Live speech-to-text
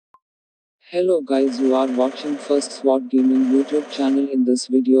Hello guys, you are watching Firstsword Gaming YouTube channel. In this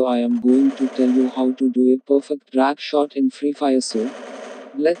video I am going to tell you how to do a perfect drag shot in Freefire, so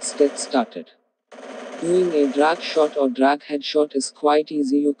let's get started. Doing a drag shot or drag headshot is quite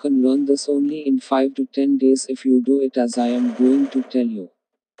easy. You can learn this only in 5 to 10 days if you do it as I am going to tell you.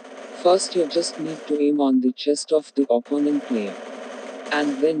 First you just need to aim on the chest of the opponent player.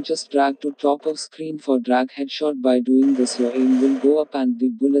 And then just drag to top of screen for drag headshot. By doing this your aim will go up and the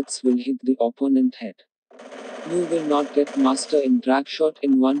bullets will hit the opponent head. You will not get master in drag shot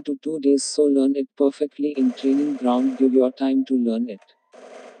in 1 to 2 days, so learn it perfectly in training ground. Give your time to learn it.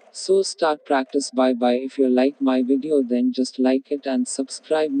 So start practice. Bye bye. If you like my video then just like it and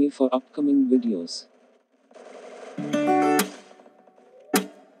subscribe me for upcoming videos.